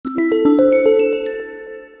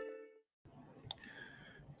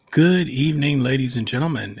Good evening, ladies and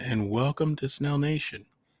gentlemen, and welcome to Snell Nation.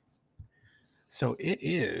 So it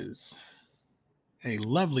is a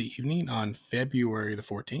lovely evening on February the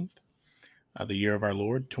 14th, the year of our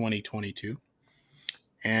Lord 2022.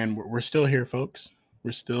 And we're still here, folks.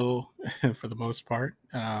 We're still, for the most part,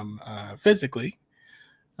 physically.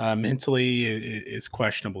 Mentally is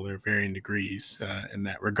questionable. There are varying degrees in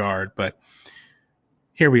that regard. But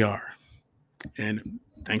here we are. And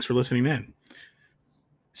thanks for listening in.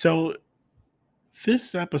 So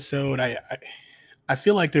this episode, I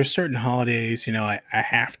feel like there's certain holidays, I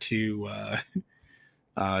have to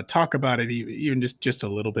talk about it even just a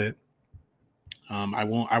little bit. I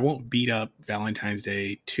won't beat up Valentine's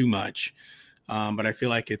Day too much, but I feel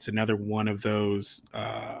like it's another one of those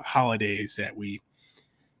holidays that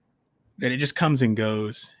it just comes and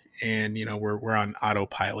goes, and we're on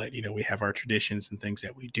autopilot. We have our traditions and things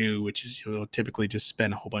that we do, which is typically just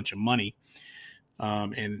spend a whole bunch of money,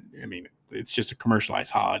 and I mean it's just a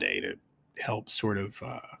commercialized holiday to help sort of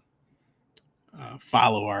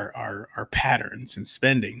follow our patterns and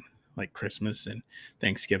spending, like Christmas and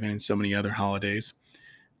Thanksgiving and so many other holidays.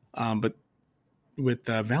 But with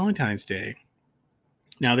Valentine's Day,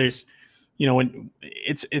 now there's, when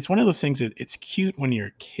it's one of those things that it's cute when you're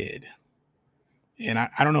a kid, and I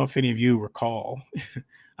don't know if any of you recall.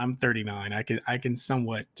 I'm 39. I can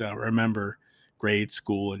somewhat remember grade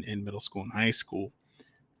school and middle school and high school.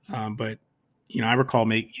 But I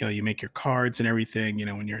recall you make your cards and everything.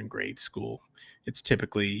 When you're in grade school, it's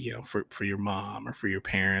typically for your mom or for your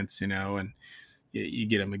parents. And you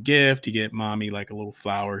get them a gift. You get mommy like a little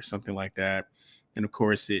flower or something like that. And of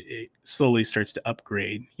course, it slowly starts to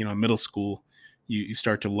upgrade. In middle school, you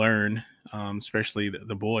start to learn, especially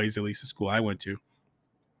the boys, at least the school I went to.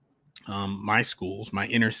 My schools, my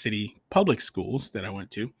inner city public schools that I went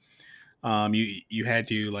to, you had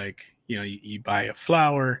to, like, you buy a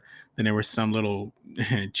flower, then there was some little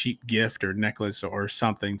cheap gift or necklace or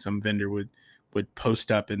something some vendor would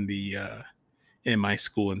post up in my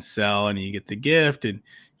school and sell, and you get the gift, and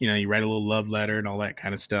you write a little love letter and all that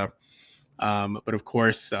kind of stuff. But of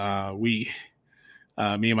course, we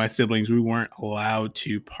me and my siblings, we weren't allowed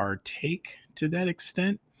to partake to that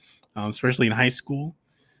extent, especially in high school.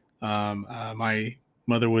 My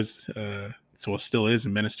mother was, so still is, a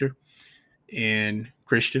minister and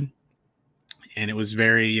Christian, and it was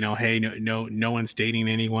very, hey, no one's dating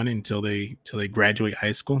anyone until they graduate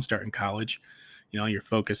high school and start in college. You're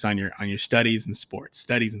focused on your studies and sports.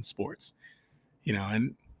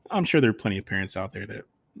 And I'm sure there are plenty of parents out there that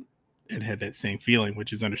had that same feeling,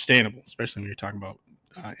 which is understandable, especially when you're talking about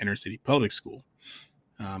inner city public school.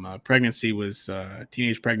 Teenage pregnancy was a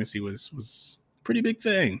pretty big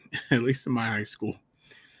thing, at least in my high school.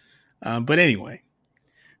 But anyway,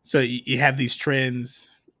 so you have these trends,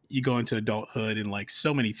 you go into adulthood, and like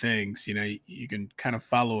so many things, you can kind of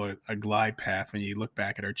follow a glide path when you look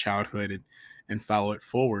back at our childhood and follow it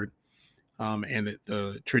forward. And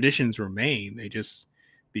the traditions remain. They just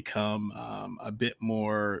become a bit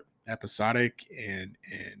more episodic and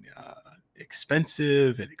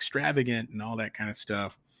expensive and extravagant and all that kind of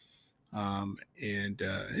stuff. And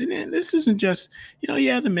this isn't just,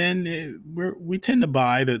 yeah, the men, we tend to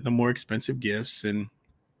buy the more expensive gifts, and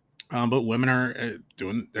but women are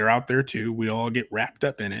they're out there too. We all get wrapped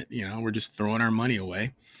up in it. We're just throwing our money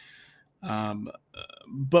away.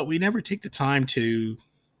 But we never take the time to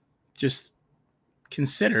just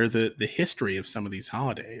consider the history of some of these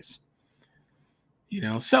holidays.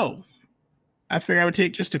 So I figured I would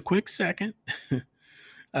take just a quick second,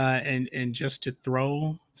 and just to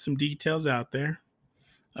throw some details out there,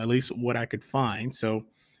 at least what I could find. So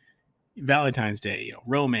Valentine's Day,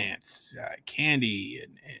 romance, candy,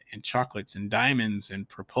 and chocolates and diamonds and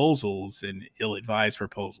proposals and ill-advised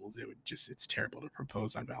proposals. It's terrible to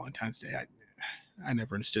propose on Valentine's Day. I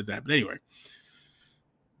never understood that. But anyway,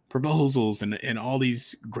 proposals and all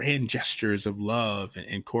these grand gestures of love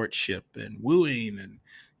and courtship and wooing and,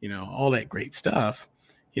 all that great stuff.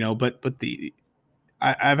 But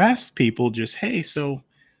I've asked people just, hey, so,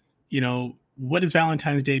 what does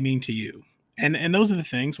Valentine's Day mean to you? And those are the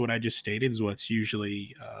things. What I just stated is what's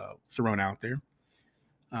usually thrown out there.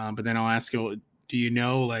 But then I'll ask you, do you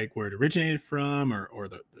know like where it originated from, or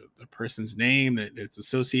the person's name that it's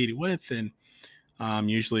associated with? And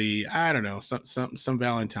usually, I don't know, some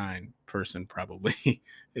Valentine person probably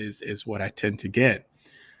is what I tend to get.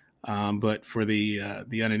 But for the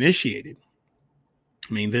uninitiated,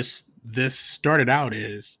 I mean, this started out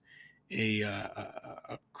as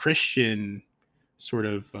a Christian sort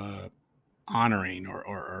of honoring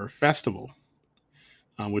or festival,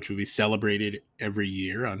 which would be celebrated every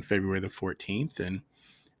year on February the 14th. And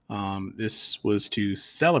This was to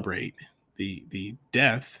celebrate the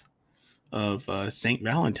death of Saint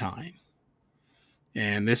Valentine.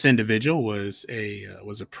 And this individual was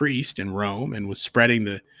a priest in Rome and was spreading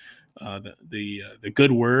the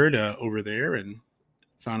good word over there, and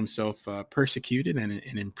found himself persecuted and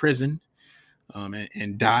imprisoned,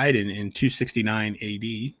 and died in 269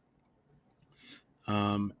 A.D.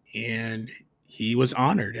 And he was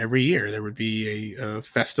honored every year. There would be a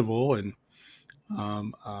festival, and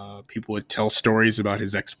people would tell stories about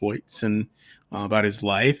his exploits and about his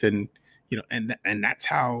life, and and that's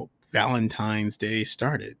how Valentine's Day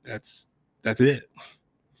started. That's it.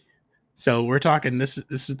 So we're talking, this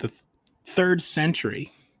is the third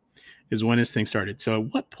century is when this thing started. So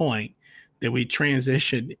at what point did we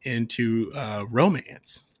transition into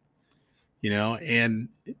romance? And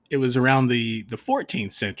it was around the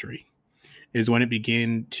 14th century is when it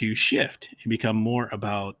began to shift and become more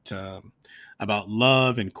about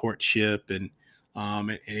love and courtship, and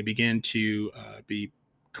it began to be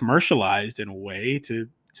commercialized in a way to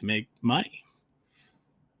make money.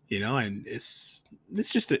 And it's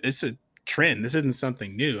a trend. This isn't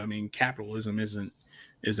something new. I mean, capitalism isn't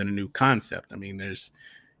a new concept. I mean, there's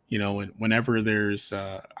whenever there's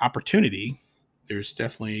opportunity, there's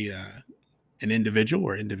definitely an individual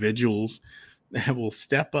or individuals that will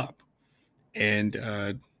step up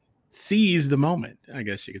and seize the moment, I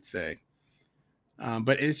guess you could say.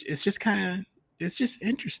 But it's just kind of, it's just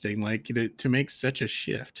interesting, like to make such a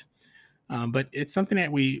shift. But it's something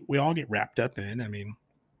that we all get wrapped up in. I mean,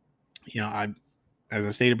 I as I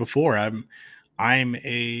stated before, I'm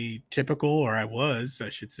a typical, or I was, I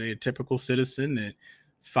should say, a typical citizen that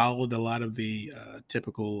followed a lot of the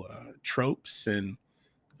typical tropes, and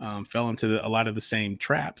fell into a lot of the same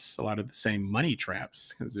traps, a lot of the same money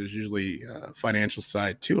traps, because there's usually a financial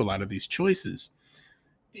side to a lot of these choices.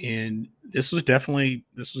 And this was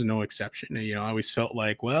no exception. And, I always felt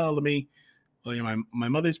like, well, my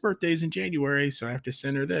mother's birthday is in January, so I have to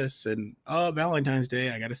send her this. And Valentine's Day,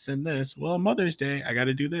 I got to send this. Well, Mother's Day, I got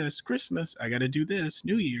to do this. Christmas, I got to do this.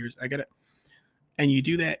 New Year's, I got to. And you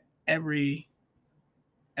do that every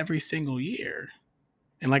single year.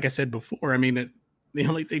 And like I said before, I mean that the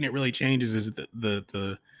only thing that really changes is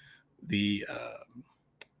the the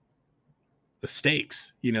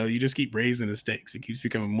stakes. You just keep raising the stakes. It keeps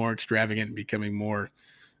becoming more extravagant and becoming more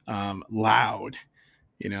loud.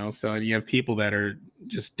 So you have people that are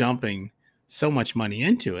just dumping so much money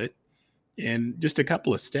into it. And just a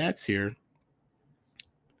couple of stats here.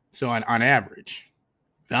 So on average,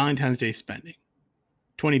 Valentine's Day spending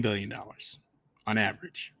 $20 billion on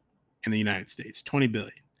average in the United States. 20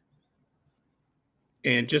 billion.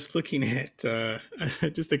 And just looking at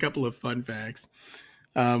just a couple of fun facts.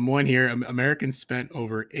 One here: Americans spent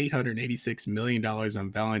over $886 million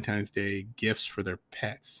on Valentine's Day gifts for their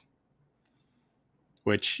pets.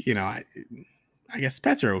 Which, I guess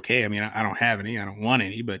pets are okay. I mean, I don't have any. I don't want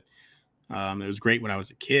any, but it was great when I was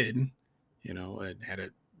a kid. I had a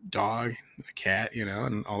dog, a cat,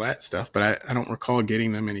 and all that stuff. But I don't recall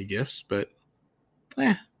getting them any gifts. But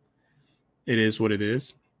it is what it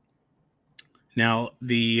is. Now,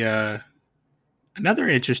 the another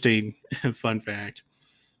interesting fun fact,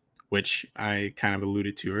 which I kind of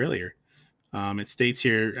alluded to earlier. It states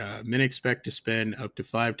here, men expect to spend up to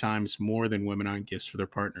 5 times more than women on gifts for their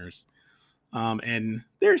partners. And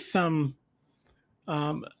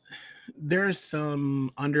um, there's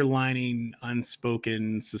some underlining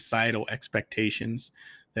unspoken societal expectations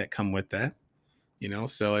that come with that.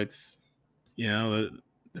 So it's,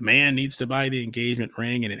 the man needs to buy the engagement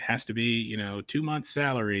ring, and it has to be, 2 months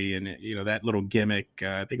salary. And, that little gimmick,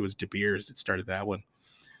 I think it was De Beers that started that one.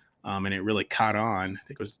 And it really caught on. I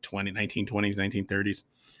think it was 1920s, 1930s.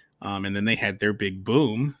 And then they had their big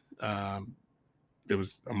boom. It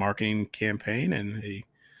was a marketing campaign, and they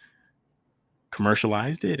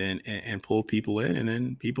commercialized it and pulled people in, and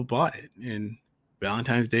then people bought it. And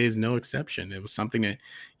Valentine's Day is no exception. It was something that,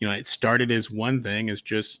 it started as one thing, as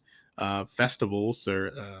just festivals,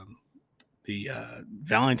 or the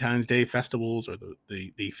Valentine's Day festivals, or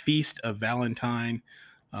the Feast of Valentine.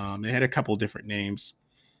 They had a couple different names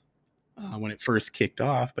when it first kicked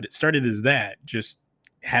off, but it started as that, just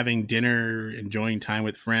having dinner, enjoying time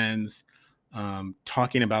with friends,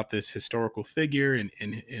 talking about this historical figure, and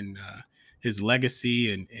his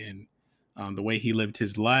legacy, and the way he lived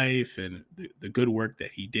his life, and the good work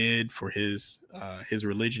that he did for his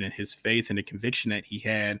religion and his faith, and the conviction that he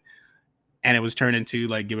had. And it was turned into,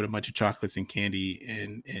 like, giving a bunch of chocolates and candy,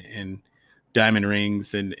 and diamond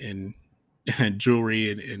rings, and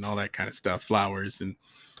jewelry, and all that kind of stuff, flowers, and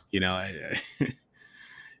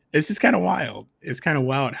it's just kind of wild. It's kind of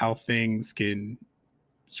wild how things can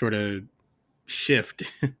sort of shift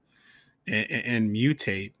and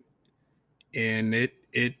mutate, and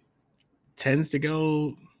it tends to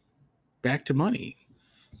go back to money,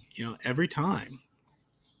 every time.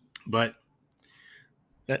 But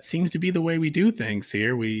that seems to be the way we do things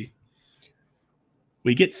here. We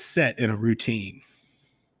get set in a routine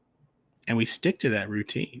and we stick to that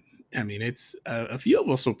routine. I mean, it's a few of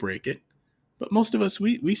us will break it, but most of us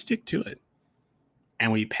we stick to it,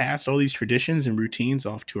 and we pass all these traditions and routines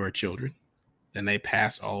off to our children. Then they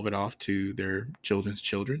pass all of it off to their children's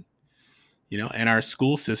children. And our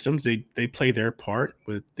school systems, they play their part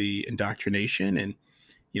with the indoctrination and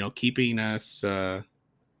keeping us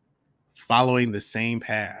following the same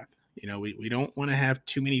path. We don't want to have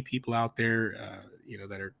too many people out there,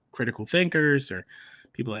 that are critical thinkers or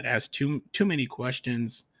people that ask too many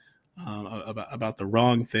questions about the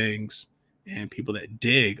wrong things, and people that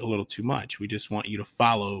dig a little too much. We just want you to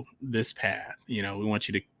follow this path. We want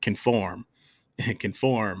you to conform,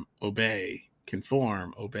 conform, obey,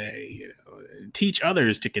 conform, obey. Teach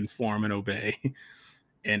others to conform and obey,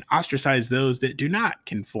 and ostracize those that do not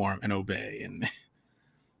conform and obey. And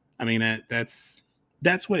I mean that's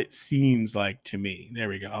what it seems like to me. There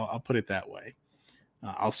we go. I'll put it that way.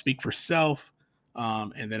 I'll speak for self,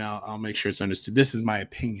 and then I'll make sure it's understood. This is my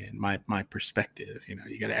opinion, my perspective.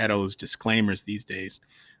 You got to add all those disclaimers these days.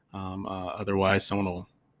 Otherwise, someone will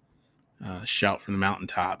shout from the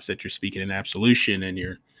mountaintops that you're speaking in absolution and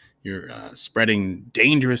you're spreading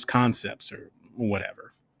dangerous concepts or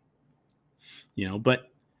whatever. But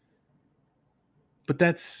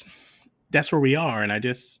that's where we are, and I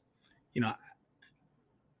just you know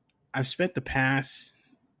I've spent the past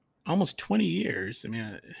almost 20 years. I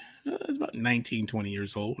mean, I was about 19, 20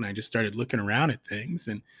 years old when I just started looking around at things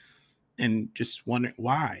and just wondering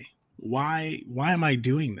why am I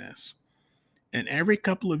doing this? And every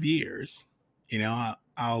couple of years,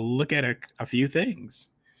 I'll look at a few things.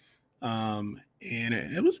 And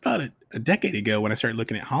it was about a decade ago when I started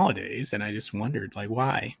looking at holidays, and I just wondered, like,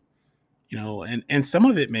 why? And some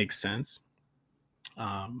of it makes sense.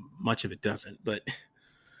 Much of it doesn't, but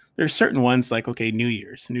there's certain ones like, okay, New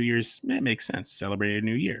Year's, it makes sense. Celebrate a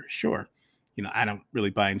new year. Sure. I don't really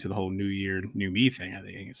buy into the whole new year, new me thing. I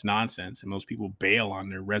think it's nonsense. And most people bail on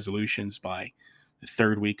their resolutions by the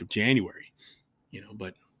third week of January,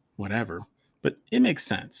 but whatever. But it makes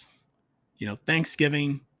sense.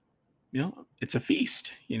 Thanksgiving, it's a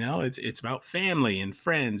feast. It's about family and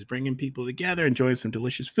friends, bringing people together, enjoying some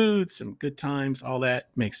delicious food, some good times, all that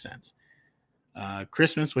makes sense.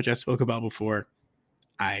 Christmas, which I spoke about before,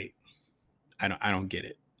 I I don't get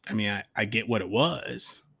it. I mean, I get what it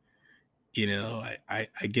was. I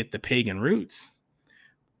get the pagan roots,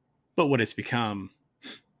 but what it's become,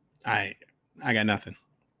 I I got nothing.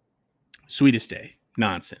 Sweetest day,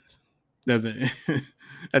 nonsense. Doesn't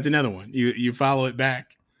That's another one. You follow it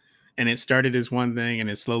back, and it started as one thing, and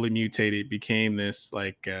it slowly mutated, became this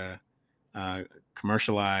like uh,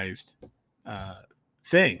 commercialized uh,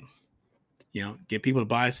 thing. Get people to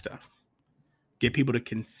buy stuff, get people to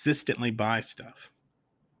consistently buy stuff,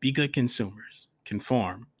 be good consumers,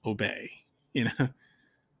 conform, obey. You know,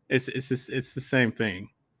 it's the same thing.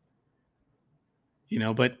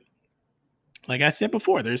 But like I said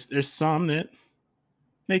before, there's some that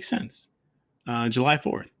make sense. July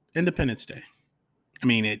 4th, Independence Day. I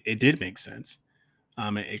mean, it did make sense.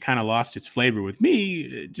 It kind of lost its flavor with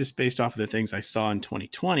me, just based off of the things I saw in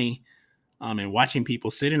 2020, and watching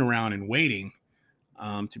people sitting around and waiting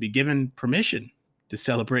to be given permission to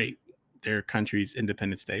celebrate their country's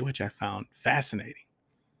Independence Day, which I found fascinating.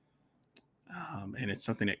 And it's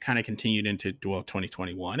something that kind of continued into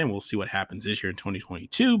 2021, and we'll see what happens this year in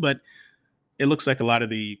 2022. But it looks like a lot of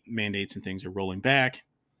the mandates and things are rolling back,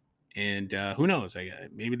 and who knows?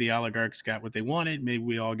 Maybe the oligarchs got what they wanted. Maybe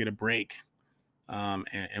we all get a break,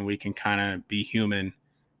 and we can kind of be human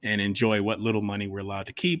and enjoy what little money we're allowed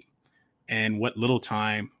to keep and what little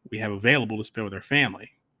time we have available to spend with our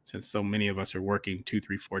family, since so many of us are working 2,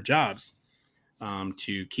 3, 4 jobs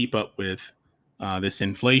to keep up with this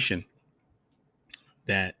inflation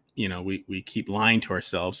that we keep lying to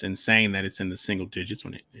ourselves and saying that it's in the single digits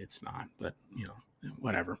when it's not. But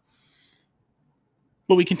whatever.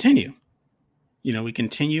 But we continue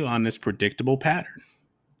on this predictable pattern,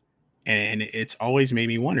 and it's always made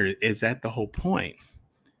me wonder, is that the whole point?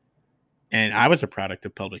 And I was a product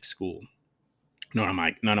of public school. None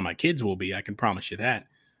of my kids will be, I can promise you that.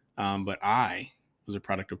 But I was a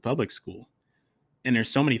product of public school, and there's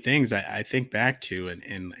so many things I think back to,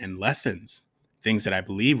 and lessons, things that I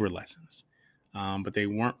believe were lessons, but they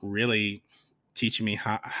weren't really teaching me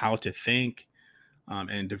how to think,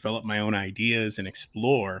 and develop my own ideas and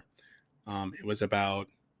explore. It was about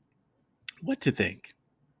what to think.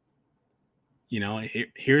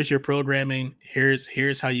 Here's your programming.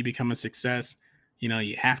 Here's how you become a success.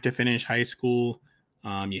 You have to finish high school.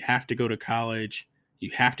 You have to go to college. You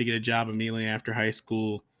have to get a job immediately after high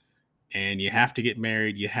school, and you have to get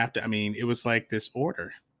married. You have to. I mean, it was like this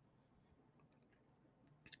order.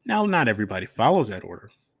 Now, not everybody follows that order,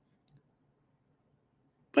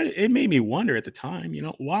 but it made me wonder at the time.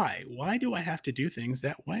 Why? Why do I have to do things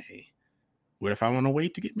that way? What if I want to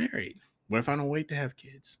wait to get married? What if I don't wait to have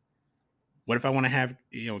kids? What if I want to have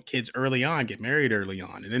kids early on, get married early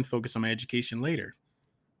on, and then focus on my education later?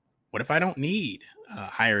 What if I don't need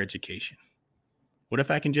higher education? What if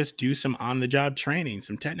I can just do some on the job training,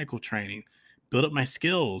 some technical training, build up my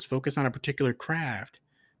skills, focus on a particular craft,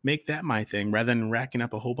 make that my thing rather than racking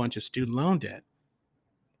up a whole bunch of student loan debt?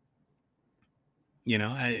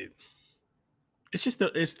 It's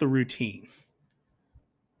the routine.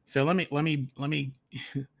 So let me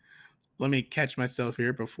let me catch myself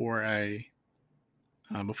here before I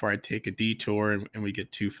take a detour and we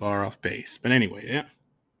get too far off base. But anyway, yeah,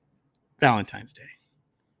 Valentine's Day.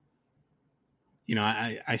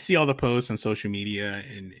 I see all the posts on social media,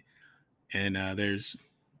 and there's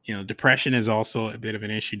depression is also a bit of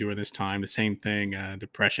an issue during this time. The same thing,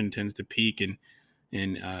 depression tends to peak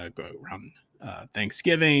and go around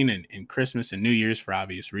Thanksgiving and Christmas and New Year's for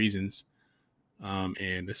obvious reasons.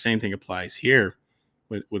 And the same thing applies here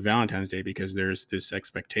with Valentine's Day, because there's this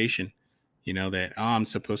expectation, that I'm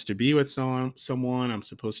supposed to be with someone. I'm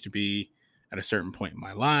supposed to be at a certain point in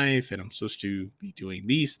my life, and I'm supposed to be doing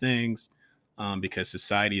these things, because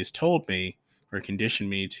society has told me or conditioned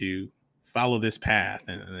me to follow this path,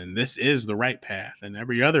 and this is the right path, and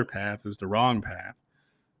every other path is the wrong path.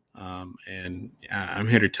 And I'm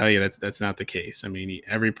here to tell you that's not the case. I mean,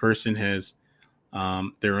 every person has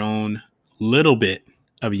their own little bit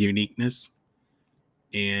of uniqueness,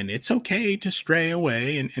 and it's okay to stray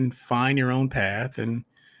away and find your own path and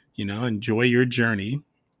enjoy your journey,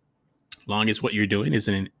 long as what you're doing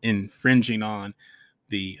isn't infringing on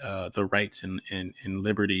the rights and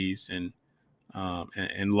liberties and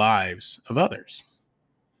lives of others.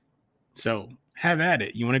 So have at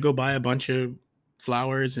it. You want to go buy a bunch of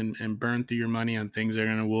flowers and burn through your money on things that are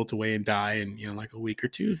going to wilt away and die in like a week or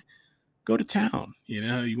two? Go to town.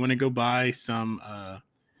 You want to go buy some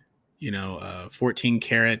 14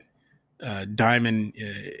 karat diamond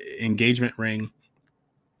engagement ring,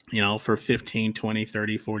 for 15, 20,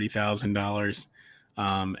 30, $40,000,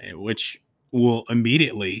 which will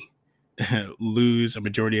immediately lose a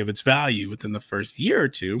majority of its value within the first year or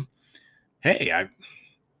two. Hey,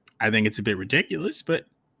 I think it's a bit ridiculous, but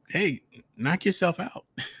hey, knock yourself out.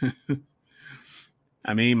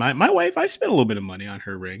 I mean, my wife, I spent a little bit of money on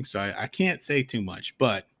her ring, so I can't say too much,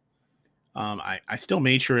 but I still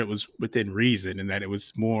made sure it was within reason and that it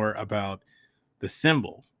was more about the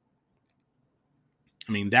symbol.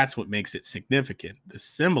 I mean, that's what makes it significant, the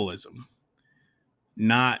symbolism,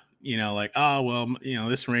 not, like, oh, well,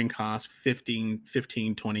 this ring costs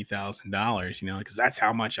 20,000, because that's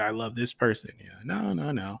how much I love this person. No,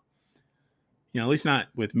 no, no. At least not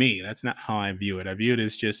with me. That's not how I view it. I view it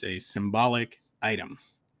as just a symbolic item,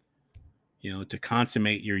 to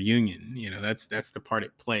consummate your union. That's the part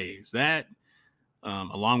it plays. That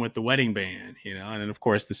along with the wedding band, and then of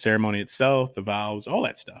course the ceremony itself, the vows, all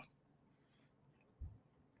that stuff.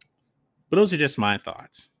 But those are just my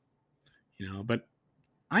thoughts, But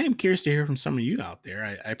I am curious to hear from some of you out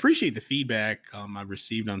there. I appreciate the feedback I've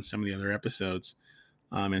received on some of the other episodes,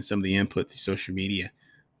 and some of the input through social media.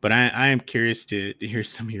 But I am curious to hear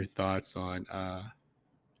some of your thoughts on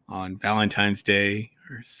Valentine's Day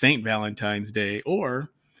or Saint Valentine's Day, or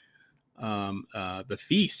the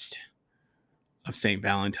feast of Saint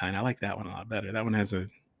Valentine. I like that one a lot better. That one has a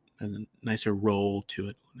nicer roll to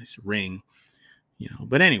it, nice ring,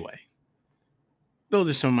 But anyway, those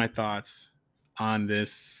are some of my thoughts on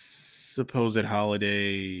this supposed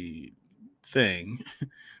holiday thing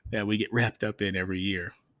that we get wrapped up in every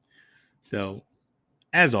year. So,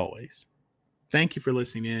 as always, thank you for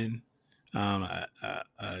listening in.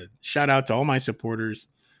 Shout out to all my supporters.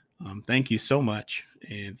 Thank you so much.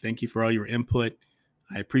 And thank you for all your input.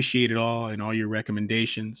 I appreciate it all and all your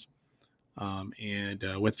recommendations. And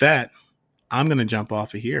with that, I'm going to jump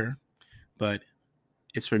off of here. But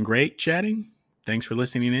it's been great chatting. Thanks for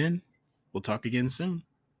listening in. We'll talk again soon.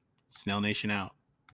 Snell Nation out.